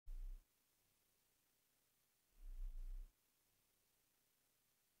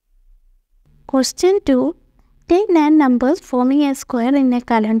Question 2. Take 9 numbers forming a square in a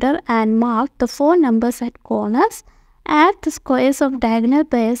calendar and mark the 4 numbers at corners. Add the squares of diagonal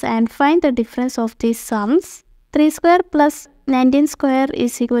pairs and find the difference of these sums. 3 square plus 19 square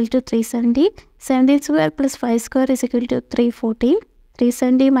is equal to 370. 17 square plus 5 square is equal to 314.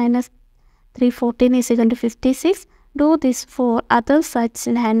 370 minus 314 is equal to 56. Do this for other such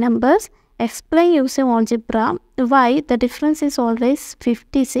 9 numbers. Explain using algebra why the difference is always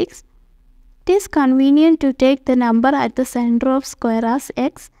 56. It is convenient to take the number at the center of square as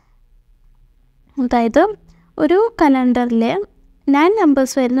x. അതായത് ഒരു കലണ്ടറിൽ 9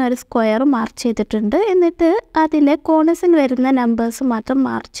 numbers വരുന്ന ഒരു square mark ചെയ്തിട്ടുണ്ട്. എന്നിട്ട് അതിലെ കോർണേഴ്സിൽ വരുന്ന numbers മാത്രം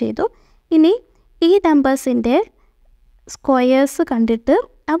മാർക്ക് ചെയ്തു. ഇനി ഈ നമ്പേഴ്സിൻ്റെ സ്ക്വയേഴ്സ് കണ്ടിട്ട്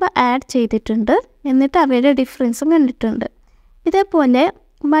അവ ആഡ് ചെയ്തിട്ടുണ്ട്. എന്നിട്ട് അവയുടെ ഡിഫറൻസും കണ്ടിട്ടുണ്ട്. ഇതേപോലെ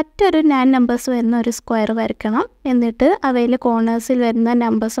മറ്റൊരു 9 നമ്പേഴ്സ് വരുന്ന ഒരു സ്ക്വയർ വരയ്ക്കണം. എന്നിട്ട് അവയിൽ കോർണേഴ്സിൽ വരുന്ന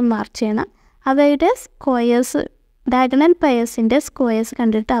നമ്പേഴ്സും മാർക്ക് ചെയ്യണം. അവയുടെ സ്ക്വയേഴ്സ് ഡയഗണൽ പെയർസിൻ്റെ സ്ക്വയേഴ്സ്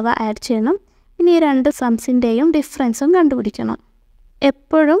കണ്ടിട്ട് അവ ആഡ് ചെയ്യണം. ഇനി ഈ 2 സംസിൻ്റെയും ഡിഫറൻസും കണ്ടുപിടിക്കണം.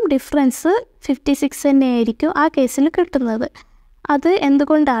 എപ്പോഴും ഡിഫറൻസ് 56 തന്നെയായിരിക്കും ആ കേസിൽ കിട്ടുന്നത്. അത്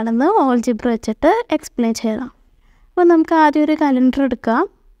എന്തുകൊണ്ടാണെന്ന് ഓൾജിബ്ര വെച്ചിട്ട് എക്സ്പ്ലെയിൻ ചെയ്യണം. അപ്പോൾ നമുക്ക് ആദ്യം ഒരു കലണ്ടർ എടുക്കാം.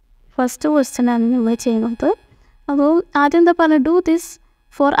 ഫസ്റ്റ് ക്വസ്റ്റ്യനാണ് നമ്മൾ ചെയ്യുന്നത്. അപ്പോൾ ആദ്യം എന്താ പറഞ്ഞാൽ do this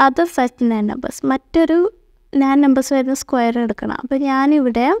for other such 9 numbers. മറ്റൊരു 9 നമ്പേഴ്സ് വരുന്ന സ്ക്വയർ എടുക്കണം. അപ്പോൾ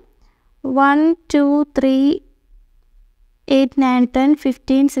ഞാനിവിടെ 1, 2, 3, 8, 9, 10,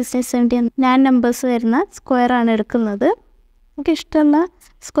 15, 16, 17 9 നമ്പേഴ്സ് വരുന്ന സ്ക്വയറാണ് എടുക്കുന്നത്. നമുക്ക് ഇഷ്ടമുള്ള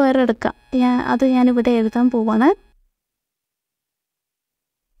സ്ക്വയർ എടുക്കാം. അത് ഞാനിവിടെ എഴുതാൻ പോവാണ്.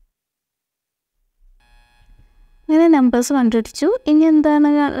 അങ്ങനെ നമ്പേഴ്സ് കണ്ടുപിടിച്ചു. ഇനി എന്താണ്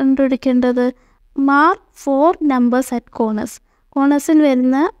കണ്ടുപിടിക്കേണ്ടത്? Mark 4 numbers at corners. കോർണേഴ്സിൽ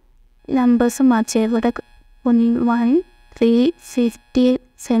വരുന്ന നമ്പേഴ്സ് മാർക്ക് ചെയ്യുക. ഇവിടെ 1, 3, 50,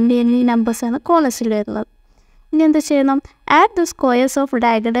 70 എന്നീ നമ്പേഴ്സാണ് കോർണേഴ്സിൽ വരുന്നത്. ഇനി എന്ത് ചെയ്യണം? Add the squares of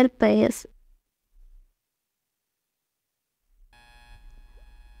diagonal pairs.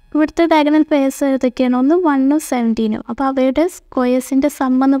 ഇവിടുത്തെ ഡയഗണൽ പെയർസ് ഏതൊക്കെയാണ്? ഒന്ന് 1ഉം 17ഉം. അപ്പോൾ അവയുടെ സ്ക്വയേഴ്സിൻ്റെ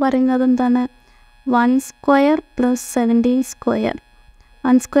സം എന്ന് പറയുന്നത് എന്താണ്? 1 സ്ക്വയർ പ്ലസ് 17 സ്ക്വയർ.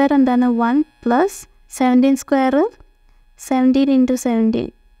 1 സ്ക്വയർ എന്താണ്? 1 പ്ലസ് 17 സ്ക്വയർ 17 ഇൻറ്റു 17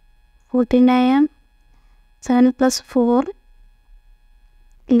 49. 7 പ്ലസ് 4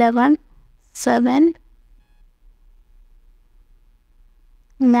 11. 7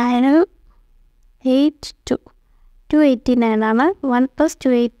 9 8 2 289 ആണ്. 1 പ്ലസ്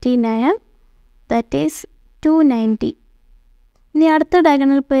 289 ദാറ്റ് ഈസ് 290. ഇനി അടുത്ത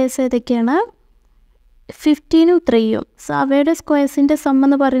ഡയഗണൽ പെയർസ് ഏതൊക്കെയാണ്? 15ഉം 3ഉം. സോ അവയുടെ സ്ക്വയേഴ്സിൻ്റെ സം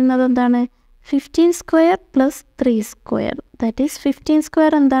എന്ന് പറയുന്നത് എന്താണ്? 15 square plus 3 square that is 15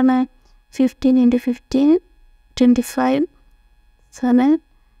 square എന്താണ്? 15 ഇൻറ്റു 15 25 7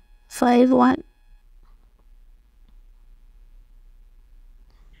 5 1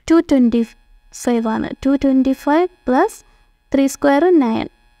 225 ആണ്. 225 പ്ലസ് 3 സ്ക്വയർ 9.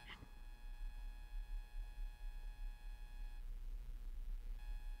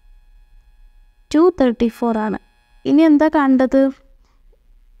 234 ആണ്. ഇനി എന്താ കണ്ടത്?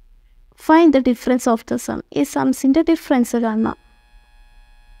 Find the difference of the sum. ഈ സംസിൻ്റെ ഡിഫറൻസ് കാണണം.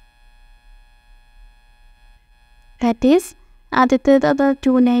 ദാറ്റ് ഈസ് ആദ്യത്തേത് അത്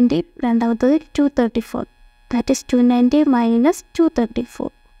 290, രണ്ടാമത്തത് 234. That is 290 minus 234.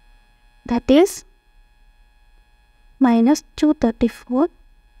 That is minus 234.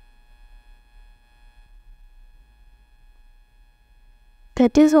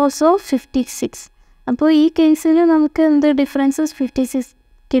 That is also 56. അപ്പോൾ ഈ കേസിൽ നമുക്ക് എന്ത് ഡിഫറൻസ് 56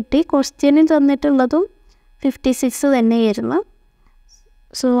 കിട്ടി. ക്വസ്റ്റ്യനിൽ തന്നിട്ടുള്ളതും 56 തന്നെയായിരുന്നു.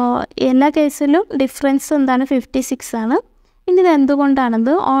 സോ എല്ലാ കേസിലും ഡിഫറൻസ് എന്താണ്? 56 ആണ്. ഇനി ഇത്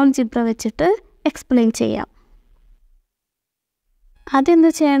എന്തുകൊണ്ടാണെന്ന് ഓൾജിബ്ര വെച്ചിട്ട് എക്സ്പ്ലെയിൻ ചെയ്യാം. ആദ്യം എന്ത്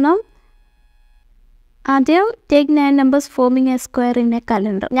ചെയ്യണം? ആദ്യം take 9 numbers forming A square in A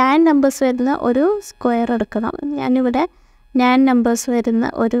calendar. 9 numbers വരുന്ന ഒരു സ്ക്വയർ എടുക്കണം. ഞാനിവിടെ 9 നമ്പേഴ്സ് വരുന്ന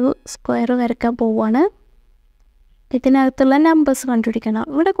ഒരു സ്ക്വയർ വരയ്ക്കാൻ പോവുകയാണ്. ഇതിനകത്തുള്ള നമ്പേഴ്സ് കണ്ടുപിടിക്കണം.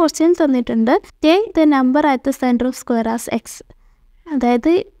 ഇവിടെ ക്വസ്റ്റ്യൻ തന്നിട്ടുണ്ട്. Take the number at the centre of square as X.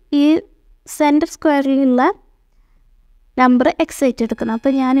 അതായത് ഈ സെൻറ്റർ സ്ക്വയറിലുള്ള നമ്പർ എക്സ് ആയിട്ട് എടുക്കണം.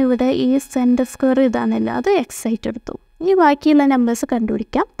 അപ്പോൾ ഞാനിവിടെ ഈ സെൻറ്റർ സ്ക്വയർ ഇതാണല്ലോ, അത് എക്സ് ആയിട്ട് എടുത്തു. ഇനി ബാക്കിയുള്ള നമ്പേഴ്സ്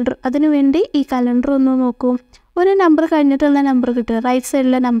കണ്ടുപിടിക്കാം. അതിനുവേണ്ടി ഈ കലണ്ടർ ഒന്ന് നോക്കൂ. ഒരു നമ്പർ കഴിഞ്ഞിട്ടുള്ള നമ്പർ കിട്ടുക, റൈറ്റ്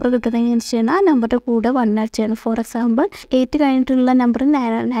സൈഡിലെ നമ്പർ കിട്ടണമെങ്കിൽ എന്ത് ചെയ്യണം? ആ നമ്പറുടെ കൂടെ 1 ആഡ് ചെയ്യണം. ഫോർ എക്സാമ്പിൾ 8 കഴിഞ്ഞിട്ടുള്ള നമ്പർ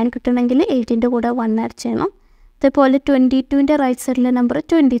 9 കിട്ടണമെങ്കിൽ 8ൻ്റെ കൂടെ 1 ആഡ് ചെയ്യണം. അതേപോലെ 22ൻ്റെ റൈറ്റ് സൈഡിലെ നമ്പർ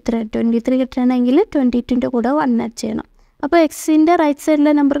 23 കിട്ടണമെങ്കിൽ 22ൻ്റെ കൂടെ 1 ആഡ് ചെയ്യണം. അപ്പോൾ എക്സിൻ്റെ റൈറ്റ്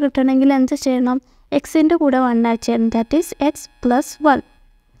സൈഡിലെ നമ്പർ കിട്ടണമെങ്കിൽ എന്ത് ചെയ്യണം? എക്സിൻ്റെ കൂടെ 1 ആഡ് ചെയ്യണം. That is X plus 1.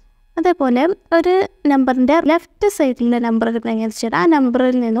 അതേപോലെ ഒരു നമ്പറിൻ്റെ ലെഫ്റ്റ് സൈഡിലെ നമ്പർ കിട്ടണമെങ്കിൽ വെച്ചാൽ ആ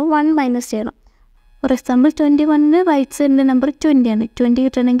നമ്പറിൽ നിന്നും 1 മൈനസ് ചെയ്യണം. ഫോർ എക്സാമ്പിൾ 21 റൈറ്റ് സൈഡിലെ നമ്പർ 20 ആണ്. 20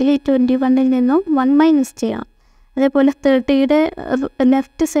 കിട്ടണമെങ്കിൽ ഈ 21 നിന്നും 1 മൈനസ് ചെയ്യണം. അതേപോലെ 30യുടെ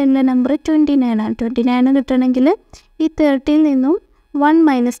ലെഫ്റ്റ് സൈഡിലെ നമ്പർ 29 ആണ്. 29 കിട്ടണമെങ്കിൽ ഈ 30യിൽ നിന്നും 1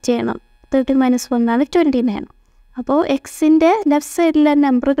 മൈനസ് ചെയ്യണം. 30 മൈനസ് 1 ആണ് 29. അപ്പോൾ എക്സിൻ്റെ ലെഫ്റ്റ് സൈഡിലെ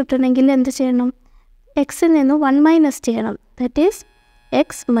നമ്പർ കിട്ടണമെങ്കിൽ എന്ത് ചെയ്യണം? എക്സിൽ നിന്നും 1 മൈനസ് ചെയ്യണം. That is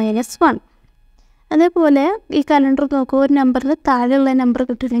X minus 1. അതേപോലെ ഈ കലണ്ടർ നോക്കൂ, ഒരു നമ്പറിന് താഴെയുള്ള നമ്പർ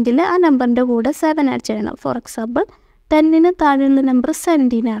കിട്ടണമെങ്കിൽ ആ നമ്പറിൻ്റെ കൂടെ 7 ആഡ് ചെയ്യണം. ഫോർ എക്സാമ്പിൾ 10ന് താഴെയുള്ള നമ്പർ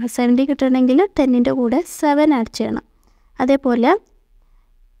 17 ആണ്. 70 കിട്ടണമെങ്കിൽ 10ൻ്റെ കൂടെ 7 ആഡ് ചെയ്യണം. അതേപോലെ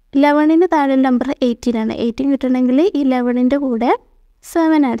 11ന് താഴെയുള്ള നമ്പർ 18 ആണ്. 18 കിട്ടണമെങ്കിൽ ഈ 11ൻ്റെ കൂടെ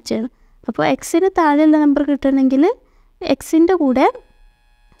 7 ആഡ് ചെയ്യണം. അപ്പോൾ എക്സിന് താഴെയുള്ള നമ്പർ കിട്ടണമെങ്കിൽ എക്സിൻ്റെ കൂടെ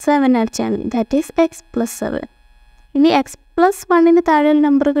 7 ആഡ് ചെയ്യണം. That is X plus 7. ഇനി എക്സ് പ്ലസ് 1ന് താഴെയുള്ള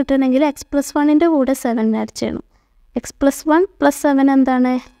നമ്പർ കിട്ടണമെങ്കിൽ എക്സ് പ്ലസ് 1ൻ്റെ കൂടെ 7 ആഡ് ചെയ്യണം. എക്സ് പ്ലസ് 1 പ്ലസ് 7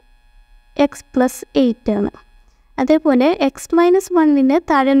 എന്താണ്? എക്സ് പ്ലസ് 8 ആണ്. അതേപോലെ എക്സ് മൈനസ് 1ന്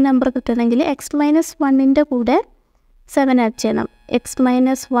താഴെയുള്ള നമ്പർ കിട്ടണമെങ്കിൽ എക്സ് മൈനസ് 1ൻ്റെ കൂടെ 7 ആഡ് ചെയ്യണം. എക്സ്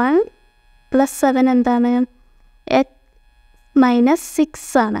മൈനസ് 1 പ്ലസ് 7 എന്താണ്? എക്സ് മൈനസ്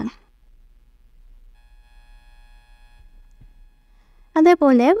 6 ആണ്.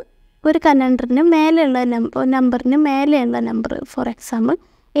 അതേപോലെ ഒരു കലണ്ടറിന് മേലെയുള്ള നമ്പറിന് മേലെയുള്ള നമ്പർ, ഫോർ എക്സാമ്പിൾ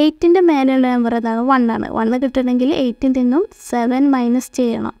 8ൻ്റെ മേലെയുള്ള നമ്പർ അതാണ് 1 ആണ്. 1 കിട്ടണമെങ്കിൽ 8ൽ നിന്നും 7 മൈനസ്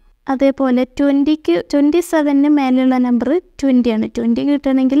ചെയ്യണം. അതേപോലെ 27ന് മേലെയുള്ള നമ്പർ 20 ആണ്. 20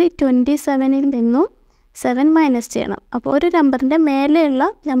 കിട്ടണമെങ്കിൽ 27ൽ നിന്നും 7 മൈനസ് ചെയ്യണം. അപ്പോൾ ഒരു നമ്പറിൻ്റെ മേലെയുള്ള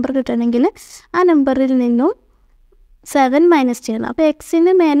നമ്പർ കിട്ടണമെങ്കിൽ ആ നമ്പറിൽ നിന്നും 7 മൈനസ് ചെയ്യണം. അപ്പോൾ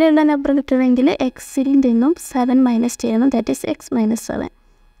എക്സിന് മേലെയുള്ള നമ്പർ കിട്ടണമെങ്കിൽ എക്സിൽ നിന്നും 7 മൈനസ് ചെയ്യണം. That is X minus 7.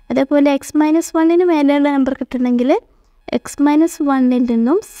 അതേപോലെ എക്സ് മൈനസ് 1ന് മേലെയുള്ള നമ്പർ കിട്ടണമെങ്കിൽ എക്സ് മൈനസ് 1ൽ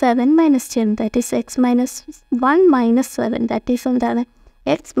നിന്നും 7 മൈനസ് ചെയ്യണം. That is X minus 1 minus 7. That is എന്താണ്?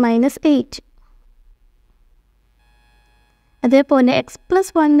 X minus 8. അതേപോലെ എക്സ്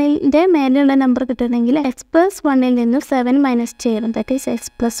പ്ലസ് 1ൻ്റെ മേലെയുള്ള നമ്പർ കിട്ടണമെങ്കിൽ എക്സ് പ്ലസ് 1ൽ നിന്നും 7 മൈനസ് ചെയ്യണം. That is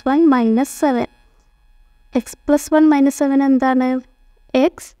X plus 1 minus 7. X plus 1 minus 7 എന്താണ്?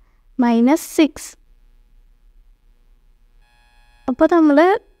 X minus 6. അപ്പോൾ നമ്മൾ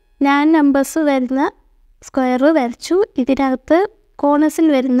നമ്പേഴ്സ് വരുന്ന സ്ക്വയർ വരച്ചു. ഇതിനകത്ത് കോർണേഴ്സിൽ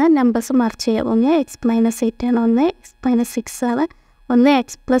വരുന്ന നമ്പേഴ്സ് മാർക്ക് ചെയ്യാം. ഒന്ന് എക്സ് മൈനസ് 8 ആണ്, ഒന്ന് എക്സ് മൈനസ് 6 ആണ്, ഒന്ന്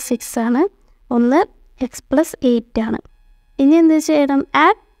എക്സ് പ്ലസ് 6 ആണ്, ഒന്ന് എക്സ് പ്ലസ് 8 ആണ്. ഇനി എന്ത് ചെയ്യണം?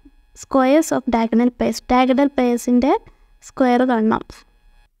 Add squares of diagonal pairs. Diagonal പെയർസിൻ്റെ square കാണണം.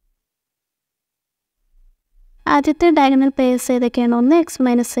 ആദ്യത്തെ ഡയഗണൽ പെയർസ് ഏതൊക്കെയാണ്? ഒന്ന് എക്സ്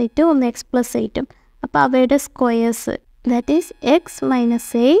മൈനസ് 8, ഒന്ന് എക്സ് പ്ലസ് 8. അപ്പോൾ അവയുടെ squares that is X minus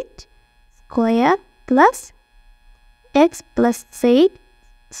 8 square plus X plus 8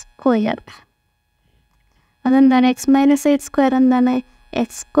 square. അതെന്താണ്? എക്സ് മൈനസ് 8 സ്ക്വയർ എന്താണ്?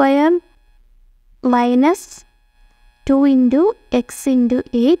 X square minus 2 into X into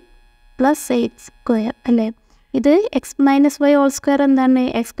 8 plus 8 square അല്ലേ? ഇത് X minus Y whole square എന്താണ്?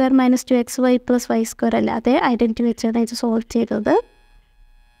 X square minus 2xy plus Y square അല്ല. അതേ identity വെച്ചാണ് ഇത് solve ചെയ്തത്.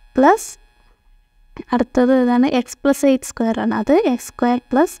 പ്ലസ് അടുത്തത് ഇതാണ് എക്സ് പ്ലസ് 8 സ്ക്വയർ ആണ്. അത് X square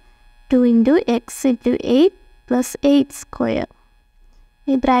plus 2 into X into 8 plus 8 square.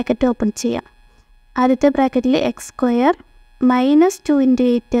 ഈ ബ്രാക്കറ്റ് ഓപ്പൺ ചെയ്യാം. ആദ്യത്തെ ബ്രാക്കറ്റിൽ എക്സ് സ്ക്വയർ മൈനസ് 2 ഇൻറ്റു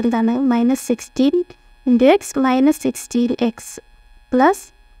 8 എന്താണ്? Minus 16 into X minus 16 X plus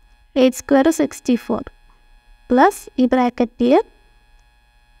 8 square 64 plus ഈ ബ്രാക്കറ്റിൽ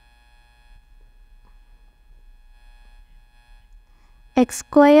X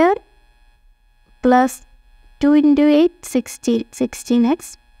square plus 2 into 8 16x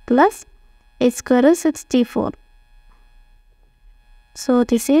plus 8 square 64. So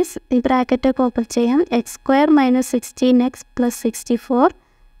this is ഈ ബ്രാക്കറ്റൊക്കെ open ചെയ്യാം. X square minus 16x plus 64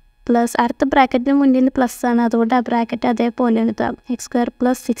 plus അടുത്ത ബ്രാക്കറ്റിന് മുന്നിൽ പ്ലസ് ആണ്, അതുകൊണ്ട് ആ ബ്രാക്കറ്റ് അതേപോലെ എഴുതാം. X square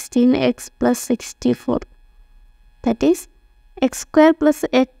plus 16x plus 64 that is X square plus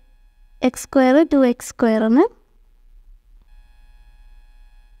X square 2x സ്ക്വയറിന്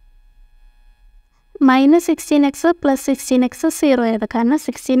മൈനസ് 16x പ്ലസ് 16x 0 ആണ്. കാരണം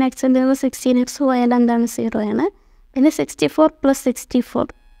 16xൽ നിന്ന് 16x പോയാൽ എന്താണ്? 0 ആണ്. പിന്നെ 64 പ്ലസ് 64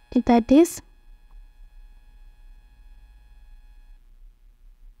 ദാറ്റ് ഈസ്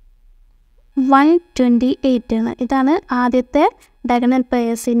 128 ആണ്. ഇതാണ് ആദ്യത്തെ ഡയഗണൽ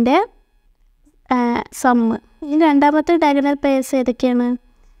പെയർസിൻ്റെ സമ്മ്. ഇനി രണ്ടാമത്തെ ഡയഗണൽ പെയർസ് ഏതൊക്കെയാണ്?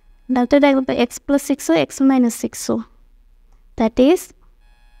 രണ്ടാമത്തെ diagonal pair X plus 6 X minus 6 that is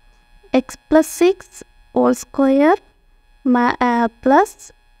X plus 6 whole square plus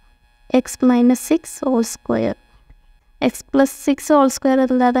X minus 6 whole square. X plus 6 whole square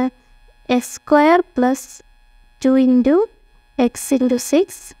എന്താണ്? X square plus 2 into X into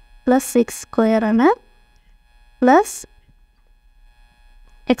 6 plus 6 square ആണ്, plus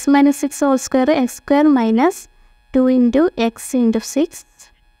X minus 6 whole square X square minus 2 into X into 6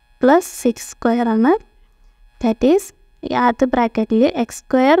 plus 6 square ആണ്. That is ഈ ആദ്യത്തെ ബ്രാക്കറ്റിൽ X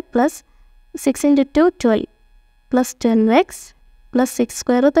square plus 6 into 2 12 plus 12x plus 6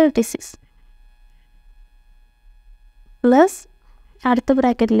 square 36 plus അടുത്ത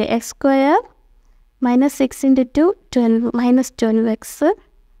ബ്രാക്കറ്റിൽ X square minus 6 into 2 12 minus 12x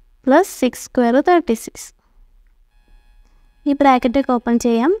plus 6 square 36. ഈ ബ്രാക്കറ്റൊക്കെ open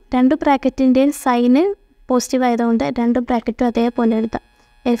ചെയ്യാം. രണ്ട് ബ്രാക്കറ്റിൻ്റെയും sign positive ആയതുകൊണ്ട് രണ്ട് ബ്രാക്കറ്റും അതേപോലെ എഴുതാം.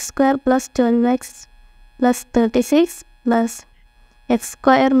 X square plus 12x plus 36 plus X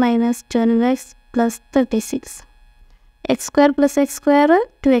square minus 12x plus 36. X square plus X square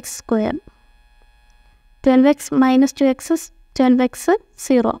 2x square, 12x minus 2x 12x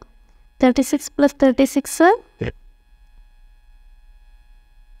 0, 36 plus 36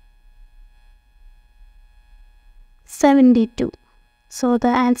 72. So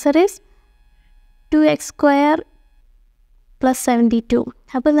the answer is 2x square plus 72.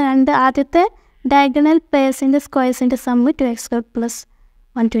 അപ്പോൾ രണ്ട് ആദ്യത്തെ diagonal പെയർസിൻ്റെ സ്ക്വയർസിൻ്റെ sum 2x square plus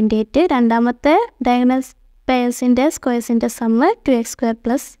 128, രണ്ടാമത്തെ diagonal പെയർസിൻ്റെ സ്ക്വയർസിൻ്റെ sum 2x square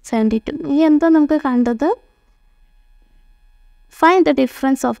plus 72. ഇനി എന്താ നമുക്ക് കണ്ടത്? Find the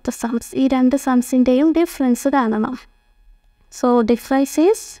difference of the സംസ്. ഈ രണ്ട് സംസിൻ്റെയും ഡിഫറൻസ് കാണണം. സോ ഡിഫറൻസ്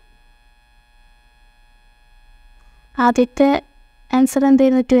ഈസ്, ആദ്യത്തെ ആൻസർ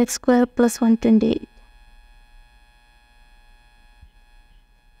എന്തായിരുന്നു? 2x സ്ക്വയർ പ്ലസ് 128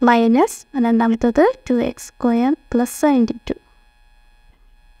 മൈനസ് രണ്ടാമത്തത് 2x square plus 72.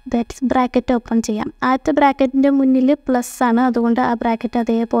 That's bracket open ചെയ്യാം. ആദ്യത്തെ ബ്രാക്കറ്റിൻ്റെ മുന്നിൽ പ്ലസ് ആണ്, അതുകൊണ്ട് ആ ബ്രാക്കറ്റ്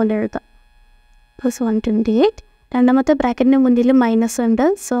അതേപോലെ എഴുതാം, പ്ലസ് 128. രണ്ടാമത്തെ ബ്രാക്കറ്റിൻ്റെ മുന്നിൽ മൈനസ് ഉണ്ട്,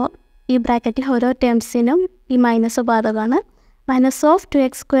 സോ ഈ ബ്രാക്കറ്റിൽ ഓരോ ടേംസിനും ഈ മൈനസ് ബാധകമാണ്. Minus of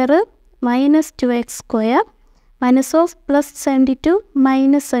 2x square minus 2x square minus of plus 72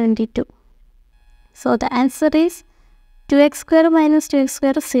 minus 72. So the answer is 2x square minus 2x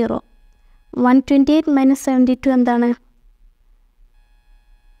square 0. 128 minus 72 എന്താണ്?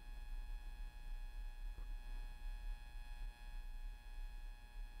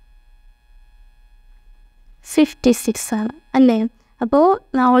 56 ആണ് അല്ലേ? അപ്പോൾ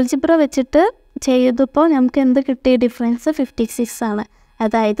ആൾജിബ്ര വെച്ചിട്ട് ചെയ്തപ്പോൾ നമുക്ക് എന്ത് കിട്ടിയ ഡിഫറൻസ് 56 ആണ്.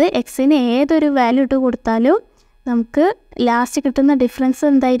 അതായത് എക്സിന് ഏതൊരു വാല്യൂ ഇട്ട് കൊടുത്താലും നമുക്ക് ലാസ്റ്റ് കിട്ടുന്ന ഡിഫറൻസ്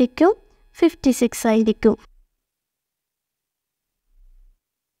എന്തായിരിക്കും? 56 ആയിരിക്കും.